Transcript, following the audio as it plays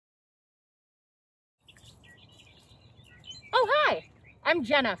Oh, hi! I'm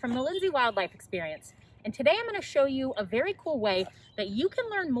Jenna from the Lindsay Wildlife Experience, and today I'm going to show you a very cool way that you can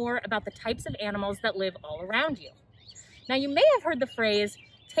learn more about the types of animals that live all around you. Now, you may have heard the phrase,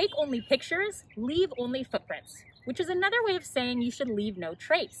 take only pictures, leave only footprints, which is another way of saying you should leave no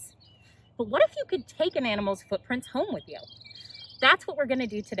trace. But what if you could take an animal's footprints home with you? That's what we're going to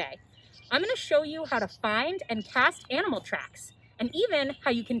do today. I'm going to show you how to find and cast animal tracks, and even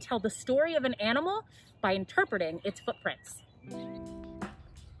how you can tell the story of an animal by interpreting its footprints.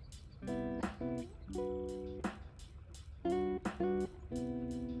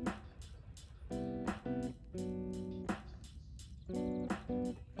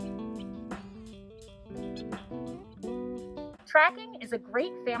 Tracking is a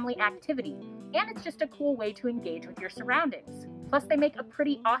great family activity, and it's just a cool way to engage with your surroundings. Plus, they make a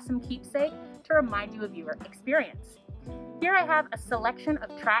pretty awesome keepsake to remind you of your experience. Here I have a selection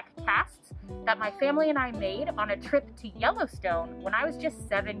of track casts that my family and I made on a trip to Yellowstone when I was just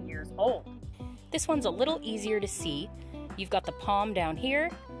 7 years old. This one's a little easier to see. You've got the palm down here,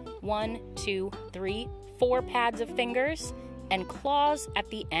 1, 2, 3, 4 pads of fingers, and claws at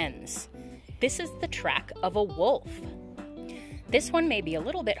the ends. This is the track of a wolf. This one may be a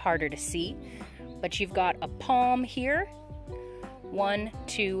little bit harder to see, but you've got a palm here, 1,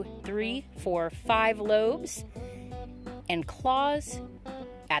 2, 3, 4, 5 lobes, and claws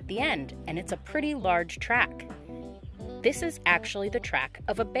at the end, and it's a pretty large track. This is actually the track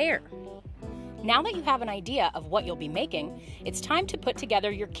of a bear. Now that you have an idea of what you'll be making, it's time to put together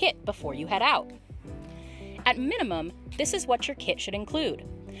your kit before you head out. At minimum, this is what your kit should include.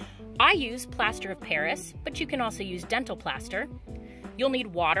 I use plaster of Paris, but you can also use dental plaster. You'll need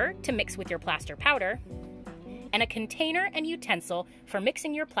water to mix with your plaster powder, and a container and utensil for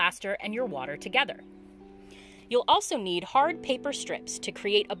mixing your plaster and your water together. You'll also need hard paper strips to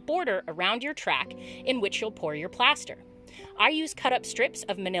create a border around your track in which you'll pour your plaster. I use cut-up strips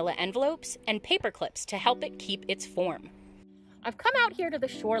of manila envelopes and paper clips to help it keep its form. I've come out here to the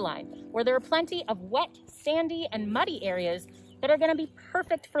shoreline where there are plenty of wet, sandy, and muddy areas that are going to be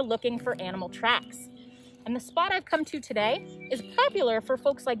perfect for looking for animal tracks. And the spot I've come to today is popular for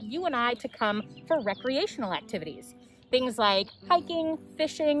folks like you and I to come for recreational activities. Things like hiking,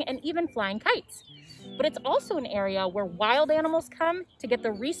 fishing, and even flying kites. But it's also an area where wild animals come to get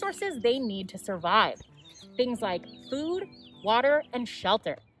the resources they need to survive. Things like food, water, and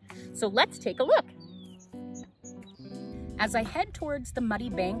shelter. So let's take a look. As I head towards the muddy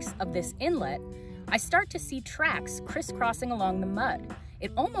banks of this inlet, I start to see tracks crisscrossing along the mud.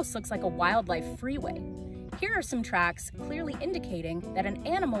 It almost looks like a wildlife freeway. Here are some tracks clearly indicating that an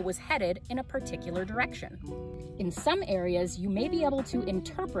animal was headed in a particular direction. In some areas, you may be able to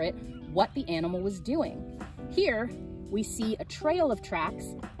interpret what the animal was doing. Here, we see a trail of tracks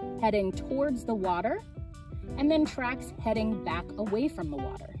heading towards the water, and then tracks heading back away from the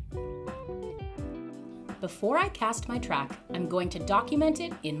water. Before I cast my track, I'm going to document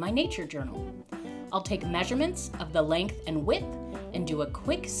it in my nature journal. I'll take measurements of the length and width and do a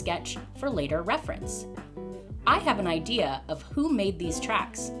quick sketch for later reference. I have an idea of who made these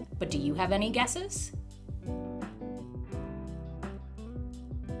tracks, but do you have any guesses?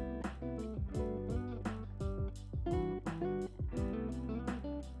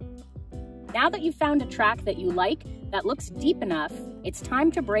 Now that you've found a track that you like, that looks deep enough, it's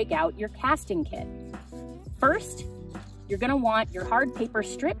time to break out your casting kit. First, you're going to want your hard paper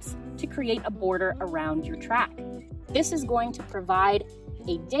strips to create a border around your track. This is going to provide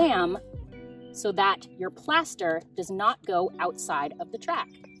a dam so that your plaster does not go outside of the track.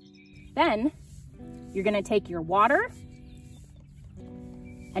 Then, you're going to take your water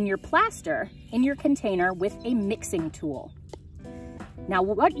and your plaster in your container with a mixing tool. Now,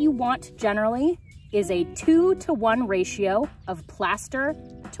 what you want generally is a 2-to-1 ratio of plaster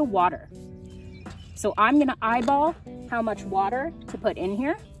to water. So I'm gonna eyeball how much water to put in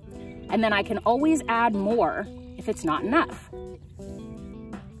here, and then I can always add more if it's not enough.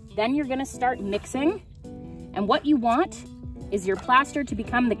 Then you're gonna start mixing, and what you want is your plaster to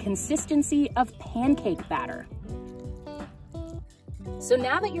become the consistency of pancake batter. So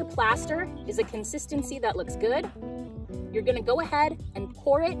now that your plaster is a consistency that looks good, you're gonna go ahead and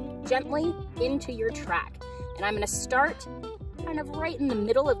pour it gently into your track. And I'm gonna start kind of right in the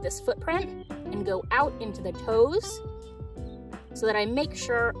middle of this footprint and go out into the toes so that I make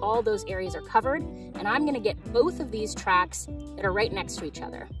sure all those areas are covered. And I'm gonna get both of these tracks that are right next to each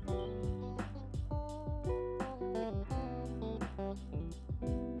other.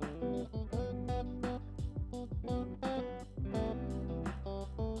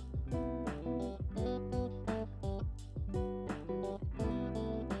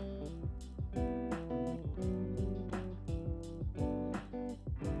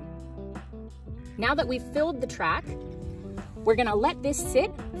 Now that we've filled the track, we're gonna let this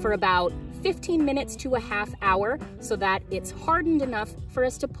sit for about 15 minutes to a half hour so that it's hardened enough for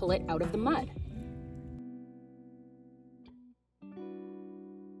us to pull it out of the mud.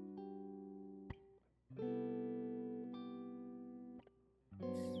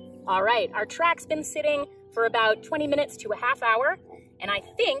 All right, our track's been sitting for about 20 minutes to a half hour, and I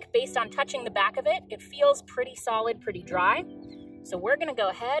think, based on touching the back of it, it feels pretty solid, pretty dry. So we're gonna go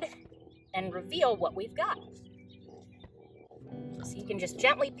ahead and reveal what we've got. So you can just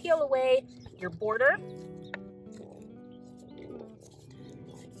gently peel away your border.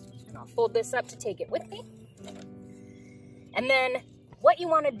 And I'll fold this up to take it with me. And then what you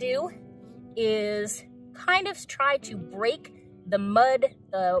wanna do is kind of try to break the mud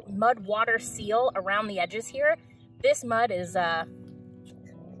water seal around the edges here. This mud is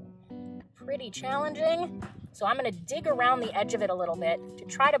pretty challenging, so I'm gonna dig around the edge of it a little bit to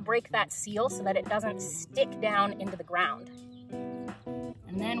try to break that seal so that it doesn't stick down into the ground.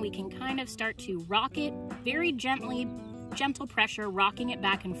 And then we can kind of start to rock it very gently, gentle pressure, rocking it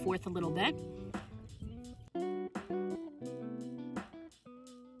back and forth a little bit.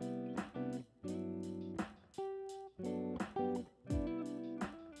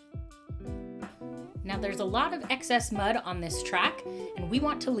 Now there's a lot of excess mud on this track, and we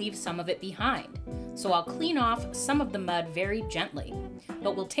want to leave some of it behind. So I'll clean off some of the mud very gently,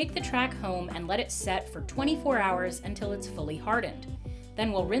 but we'll take the track home and let it set for 24 hours until it's fully hardened.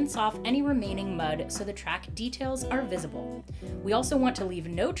 Then we'll rinse off any remaining mud so the track details are visible. We also want to leave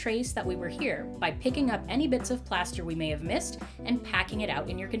no trace that we were here by picking up any bits of plaster we may have missed and packing it out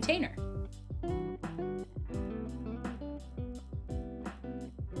in your container.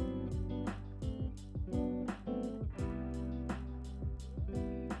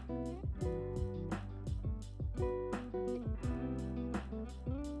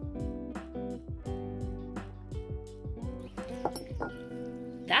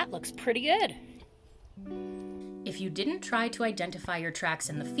 That looks pretty good. If you didn't try to identify your tracks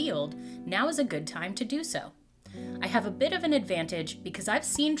in the field, now is a good time to do so. I have a bit of an advantage because I've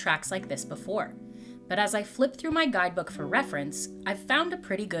seen tracks like this before, but as I flip through my guidebook for reference, I've found a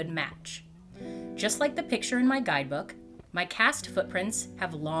pretty good match. Just like the picture in my guidebook, my cast footprints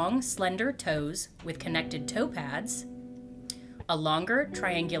have long, slender toes with connected toe pads, a longer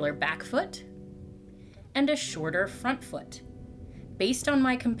triangular back foot, and a shorter front foot. Based on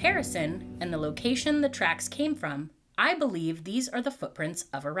my comparison and the location the tracks came from, I believe these are the footprints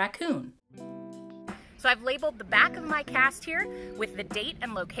of a raccoon. So I've labeled the back of my cast here with the date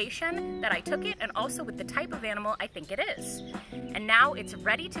and location that I took it, and also with the type of animal I think it is. And now it's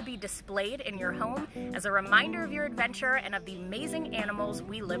ready to be displayed in your home as a reminder of your adventure and of the amazing animals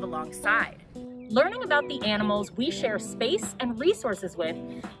we live alongside. Learning about the animals we share space and resources with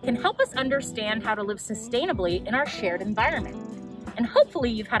can help us understand how to live sustainably in our shared environment. And hopefully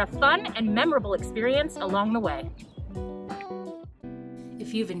you've had a fun and memorable experience along the way.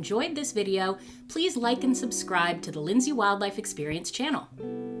 If you've enjoyed this video, please like and subscribe to the Lindsay Wildlife Experience channel.